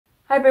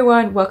Hi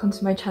everyone, welcome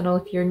to my channel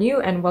if you're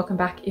new, and welcome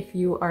back if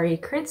you are a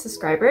current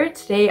subscriber.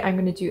 Today I'm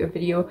going to do a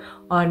video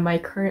on my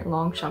current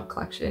Longchamp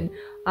collection.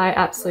 I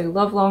absolutely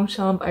love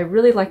Longchamp. I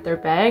really like their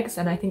bags,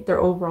 and I think their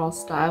overall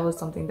style is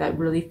something that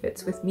really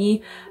fits with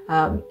me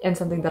and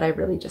something that I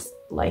really just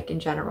like in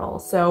general.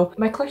 So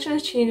my collection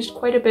has changed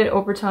quite a bit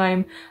over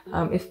time.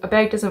 If a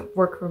bag doesn't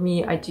work for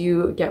me, I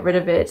do get rid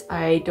of it.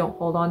 I don't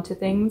hold on to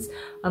things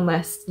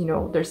unless, you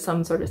know, there's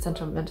some sort of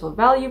sentimental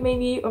value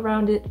maybe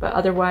around it, but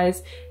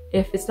otherwise,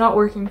 if it's not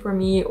working for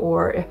me,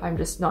 or if I'm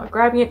just not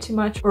grabbing it too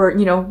much, or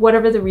you know,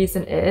 whatever the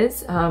reason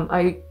is,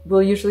 I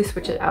will usually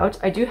switch it out.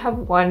 I do have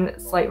one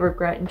slight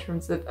regret in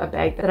terms of a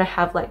bag that I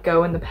have let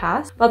go in the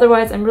past, but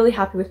otherwise I'm really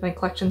happy with my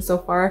collection so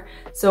far.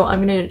 So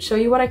I'm going to show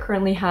you what I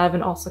currently have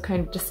and also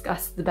kind of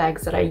discuss the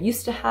bags that I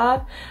used to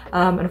have,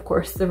 and of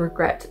course the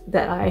regret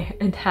that I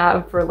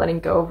have for letting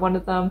go of one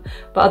of them.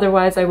 But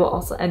otherwise I will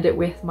also end it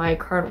with my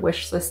current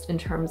wish list in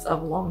terms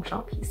of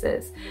Longchamp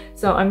pieces.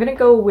 So I'm going to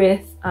go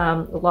with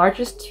the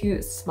largest to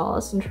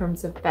smallest in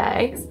terms of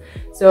bags.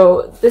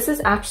 So this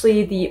is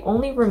actually the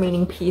only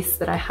remaining piece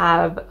that I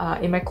have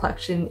in my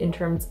collection in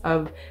terms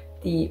of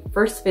the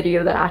first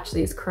video that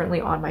actually is currently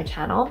on my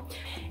channel,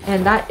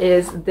 and that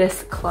is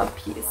this club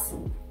piece.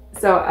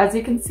 So as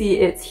you can see,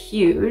 it's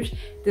huge.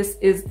 This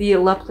is the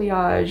Le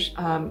Pliage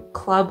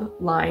club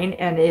line,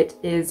 and it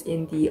is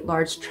in the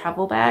large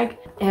travel bag.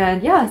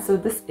 And yeah, so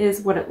this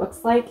is what it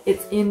looks like.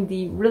 It's in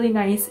the really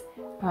nice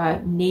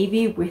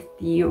navy with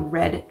the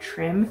red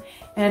trim,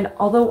 and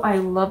although I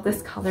love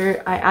this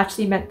color, I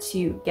actually meant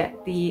to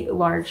get the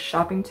large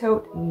shopping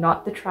tote,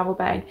 not the travel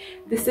bag.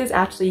 This is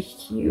actually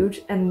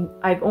huge, and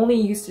I've only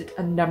used it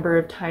a number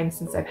of times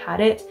since I've had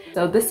it,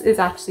 so this is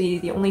actually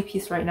the only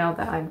piece right now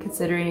that I'm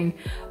considering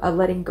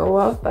letting go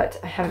of, but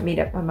I haven't made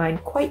up my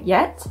mind quite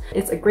yet.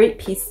 It's a great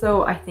piece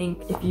though. I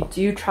think if you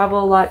do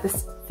travel a lot,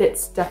 this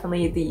fits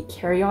definitely the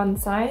carry-on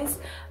size,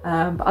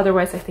 but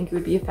otherwise I think it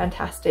would be a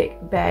fantastic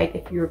bag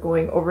if you're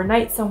going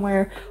overnight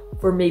somewhere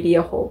for maybe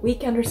a whole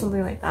weekend or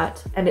something like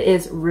that, and it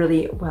is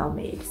really well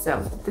made.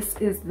 So this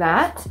is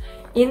that.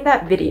 In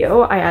that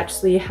video, I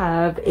actually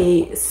have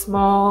a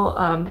small,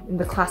 in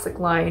the classic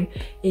line,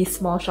 a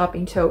small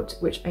shopping tote,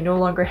 which I no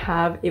longer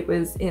have. It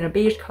was in a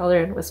beige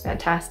color and was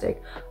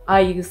fantastic. I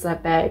used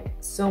that bag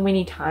so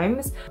many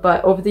times,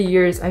 but over the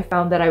years I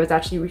found that I was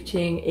actually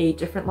reaching a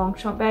different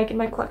Longchamp bag in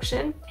my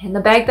collection. And the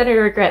bag that I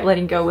regret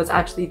letting go was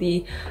actually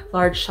the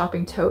large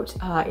shopping tote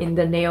in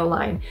the Neo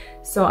line.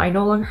 So I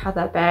no longer have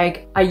that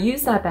bag. I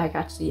used that bag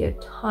actually a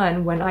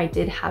ton when I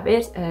did have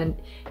it, and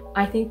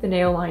I think the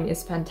Neo line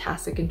is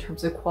fantastic in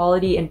terms of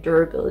quality and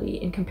durability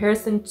in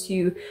comparison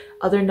to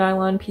other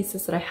nylon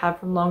pieces that I have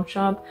from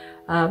Longchamp,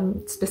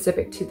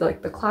 specific to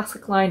the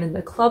classic line and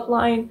the club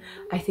line.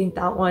 I think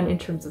that one, in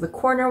terms of the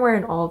corner wear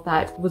and all of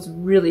that, was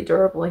really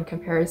durable in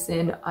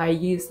comparison. I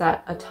used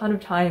that a ton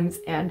of times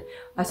and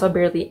I saw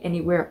barely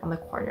any wear on the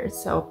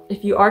corners. So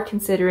if you are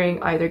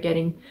considering either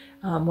getting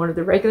one of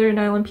the regular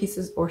nylon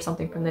pieces or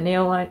something from the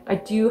Neo line, I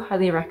do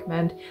highly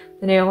recommend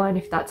the Neo line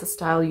if that's a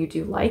style you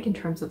do like in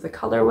terms of the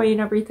colorway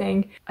and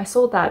everything. I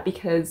sold that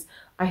because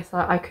I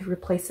thought I could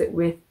replace it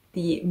with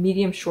the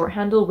medium short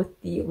handle with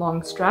the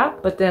long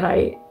strap, but then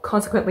I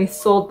consequently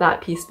sold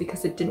that piece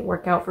because it didn't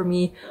work out for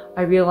me.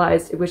 I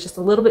realized it was just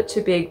a little bit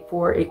too big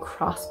for a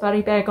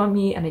crossbody bag on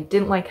me, and I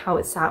didn't like how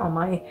it sat on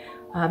my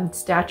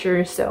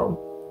stature,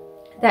 so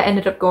that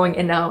ended up going,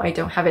 and now I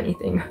don't have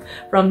anything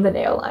from the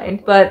Neo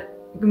line. But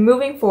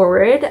moving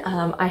forward,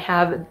 I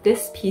have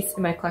this piece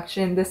in my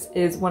collection. This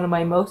is one of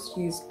my most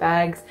used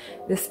bags.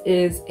 This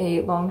is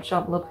a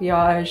Longchamp Le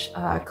Pliage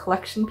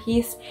collection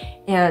piece,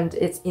 and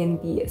it's in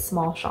the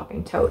small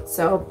shopping tote.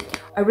 So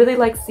I really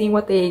like seeing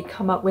what they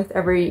come up with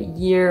every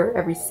year,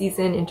 every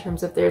season in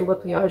terms of their Le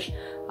Pliage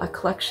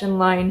collection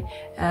line,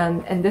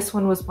 and this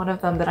one was one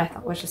of them that I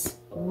thought was just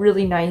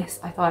really nice.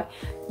 I thought,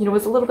 you know, it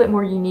was a little bit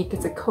more unique.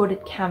 It's a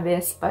coated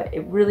canvas, but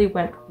it really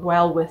went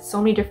well with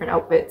so many different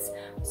outfits.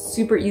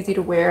 Super easy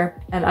to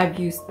wear, and I've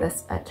used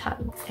this a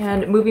ton.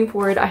 And moving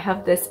forward, I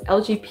have this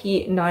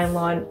LGP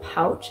nylon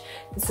pouch.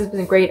 This has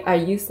been great. I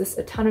use this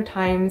a ton of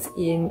times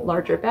in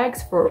larger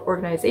bags for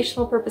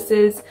organizational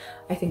purposes.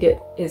 I think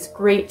it is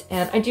great,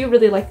 and I do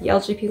really like the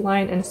LGP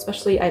line, and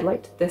especially I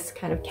liked this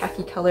kind of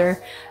khaki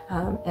color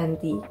and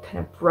the kind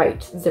of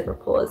bright zipper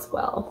pull as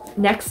well.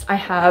 Next, I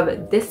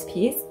have this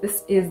piece.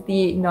 This is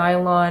the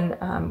nylon,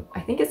 I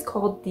think it's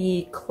called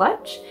the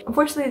Clutch.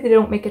 Unfortunately, they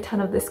don't make a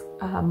ton of this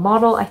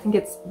model. I think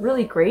it's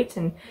really great,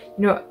 and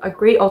you know, a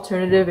great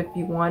alternative if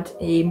you want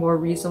a more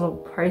reasonable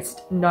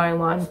priced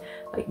nylon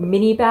like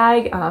mini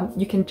bag.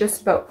 You can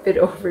just about fit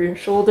over your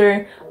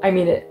shoulder. I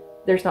mean,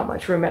 there's not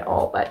much room at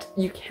all, but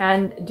you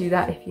can do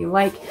that if you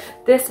like.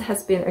 This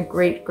has been a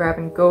great grab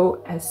and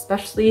go,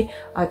 especially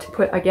to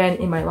put again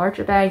in my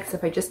larger bags.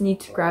 If I just need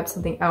to grab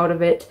something out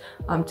of it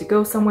to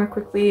go somewhere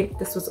quickly,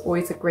 this was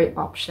always a great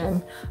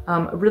option.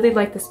 I really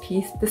like this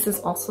piece. This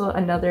is also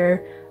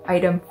another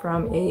item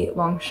from a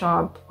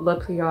Longchamp Le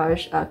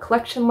Pliage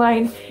collection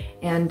line,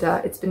 and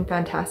it's been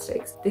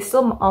fantastic. They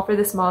still offer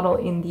this model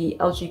in the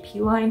LGP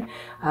line,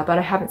 but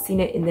I haven't seen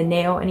it in the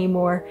Neo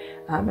anymore,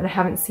 and I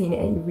haven't seen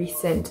any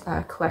recent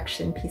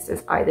collection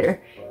pieces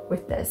either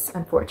with this,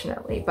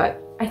 unfortunately.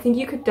 But I think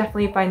you could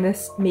definitely find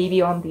this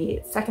maybe on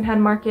the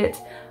secondhand market,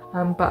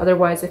 but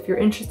otherwise, if you're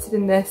interested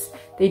in this,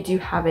 they do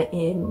have it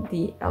in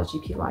the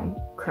LGP line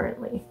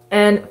currently.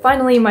 And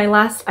finally, my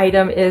last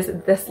item is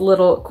this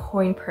little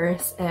coin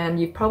purse, and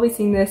you've probably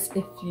seen this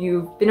if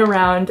you've been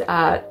around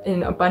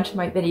in a bunch of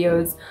my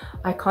videos.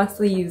 I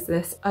constantly use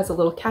this as a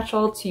little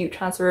catch-all to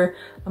transfer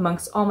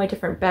amongst all my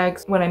different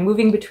bags. When I'm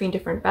moving between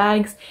different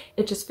bags,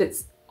 it just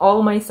fits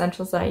all my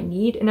essentials that I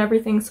need and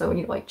everything. So,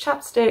 you know, like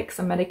chapstick,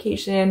 some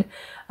medication,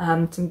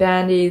 some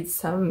band-aids,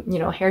 some, you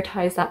know, hair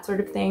ties, that sort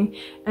of thing.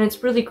 And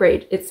it's really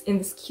great. It's in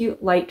this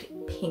cute light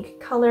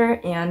pink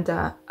color, and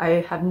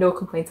I have no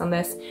complaints on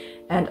this,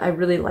 and I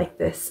really like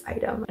this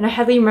item. And I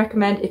highly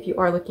recommend if you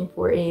are looking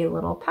for a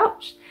little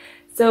pouch.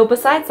 So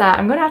besides that,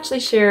 I'm going to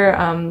actually share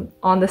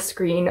on the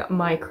screen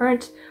my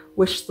current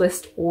wish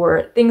list,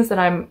 or things that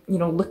I'm, you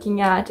know, looking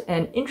at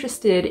and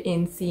interested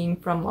in seeing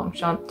from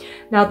Longchamp.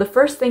 Now, the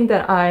first thing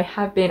that I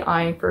have been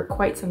eyeing for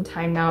quite some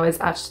time now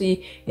is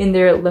actually in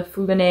their Le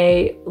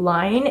Foulonné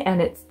line,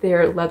 and it's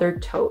their leather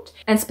tote,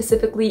 and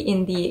specifically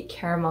in the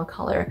caramel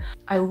color.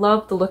 I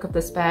love the look of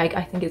this bag.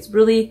 I think it's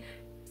really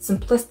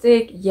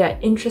simplistic yet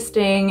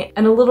interesting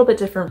and a little bit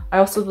different. I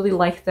also really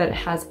like that it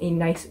has a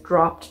nice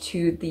drop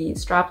to the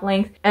strap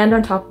length, and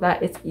on top of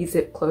that, it's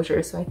e-zip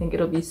closure, so I think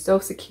it'll be so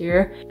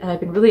secure. And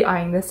I've been really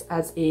eyeing this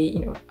as a,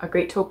 you know, a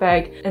great tote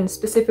bag, and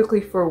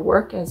specifically for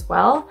work as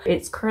well.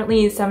 It's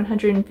currently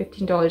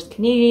 $715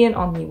 Canadian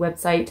on the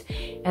website,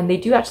 and they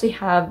do actually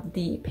have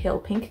the pale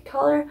pink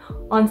color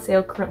on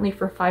sale currently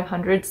for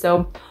 $500.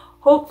 So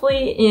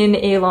hopefully in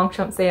a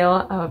Longchamp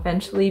sale,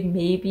 eventually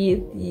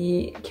maybe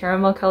the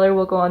caramel color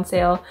will go on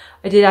sale.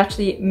 I did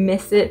actually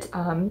miss it.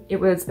 It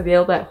was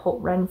available at Holt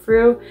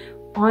Renfrew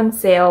on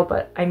sale,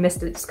 but I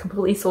missed it. It's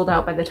completely sold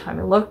out by the time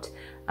I looked.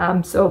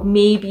 So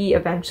maybe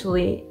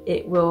eventually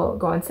it will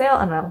go on sale,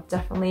 and I'll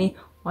definitely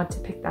want to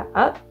pick that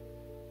up.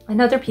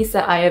 Another piece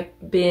that I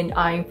have been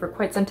eyeing for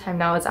quite some time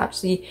now is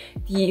actually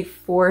the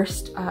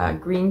forest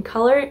green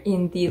color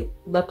in the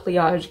Le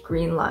Pliage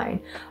green line.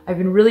 I've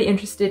been really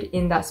interested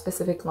in that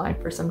specific line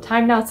for some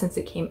time now, since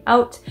it came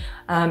out,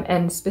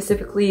 and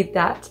specifically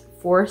that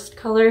forest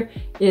color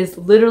is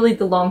literally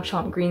the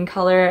Longchamp green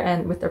color,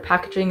 and with their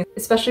packaging,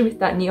 especially with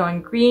that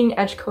neon green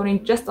edge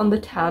coating just on the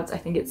tabs, I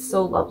think it's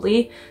so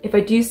lovely. If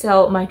I do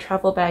sell my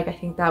travel bag, I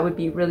think that would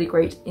be really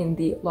great in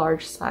the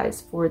large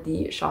size for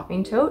the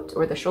shopping tote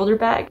or the shoulder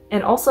bag.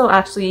 And also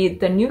actually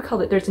the new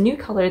color, there's a new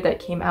color that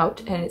came out,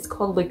 and it's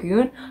called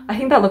Lagoon. I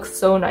think that looks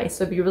so nice,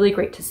 so it'd be really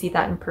great to see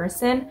that in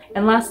person.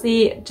 And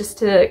lastly, just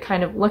to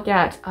kind of look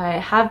at, I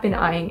have been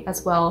eyeing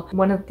as well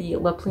one of the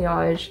Le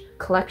Pliage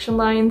collection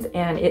lines,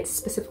 and it's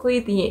specifically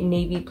the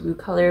navy blue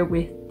color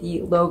with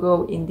the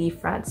logo in the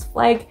France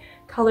flag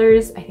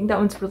colors. I think that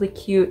one's really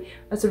cute.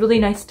 That's a really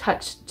nice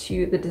touch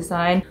to the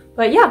design.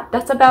 But yeah,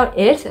 that's about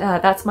it.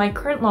 That's my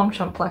current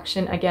Longchamp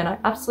collection. Again, I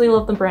absolutely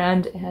love the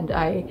brand, and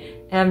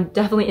I am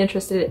definitely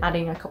interested in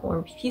adding a couple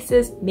more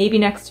pieces, maybe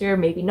next year,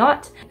 maybe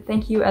not.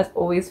 Thank you as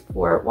always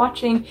for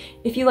watching.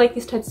 If you like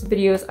these types of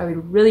videos, I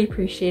would really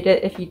appreciate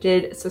it if you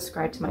did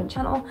subscribe to my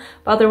channel.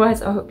 But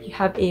otherwise, I hope you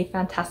have a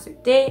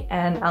fantastic day,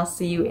 and I'll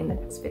see you in the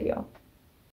next video.